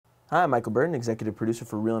Hi, I'm Michael Burton, executive producer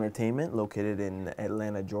for Real Entertainment, located in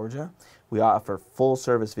Atlanta, Georgia. We offer full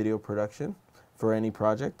service video production for any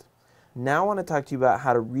project. Now I want to talk to you about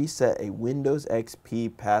how to reset a Windows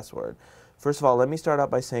XP password. First of all, let me start out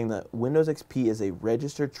by saying that Windows XP is a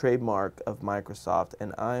registered trademark of Microsoft,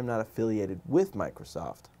 and I am not affiliated with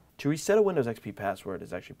Microsoft. To reset a Windows XP password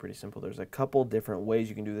is actually pretty simple. There's a couple different ways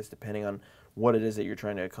you can do this depending on what it is that you're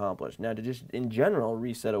trying to accomplish. Now, to just in general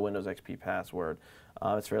reset a Windows XP password,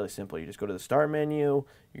 it's fairly simple. You just go to the Start menu,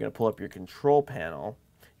 you're going to pull up your Control panel,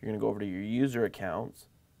 you're going to go over to your user accounts,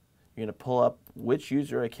 you're going to pull up which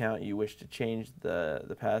user account you wish to change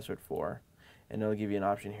the password for, and it'll give you an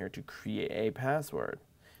option here to create a password.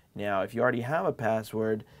 Now, if you already have a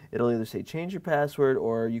password, it'll either say change your password,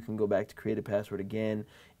 or you can go back to create a password again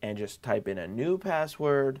and just type in a new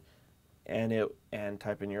password and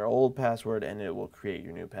type in your old password, and it will create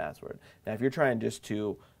your new password. Now, if you're trying just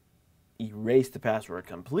to erase the password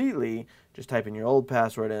completely, just type in your old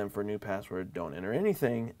password, and then for a new password, don't enter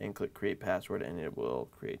anything and click create password, and it will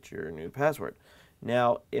create your new password.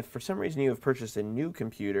 Now, if for some reason you have purchased a new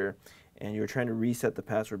computer and you're trying to reset the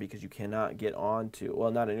password because you cannot get onto,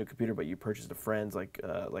 well, not a new computer, but you purchased a friend's, like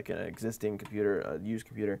an existing computer, a used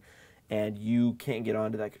computer, and you can't get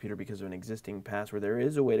onto that computer because of an existing password, there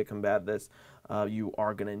is a way to combat this. You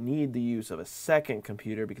are going to need the use of a second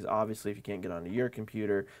computer, because obviously if you can't get onto your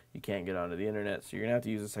computer, you can't get onto the internet, so you're going to have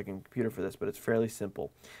to use a second computer for this, but it's fairly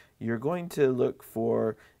simple. You're going to look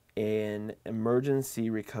for an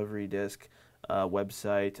emergency recovery disk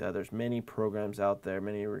website. There's many programs out there,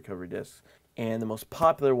 many recovery disks, and the most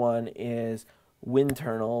popular one is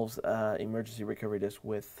Winternal's emergency recovery disk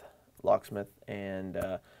with Locksmith. And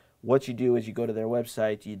what you do is you go to their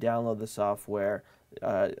website, you download the software,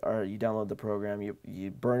 or you download the program,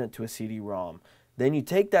 you burn it to a CD-ROM. Then you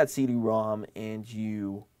take that CD-ROM and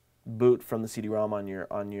you boot from the CD-ROM on your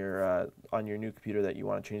new computer that you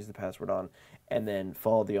want to change the password on, and then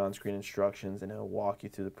follow the on-screen instructions, and it'll walk you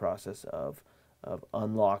through the process of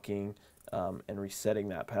unlocking and resetting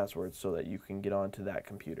that password so that you can get onto that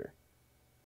computer.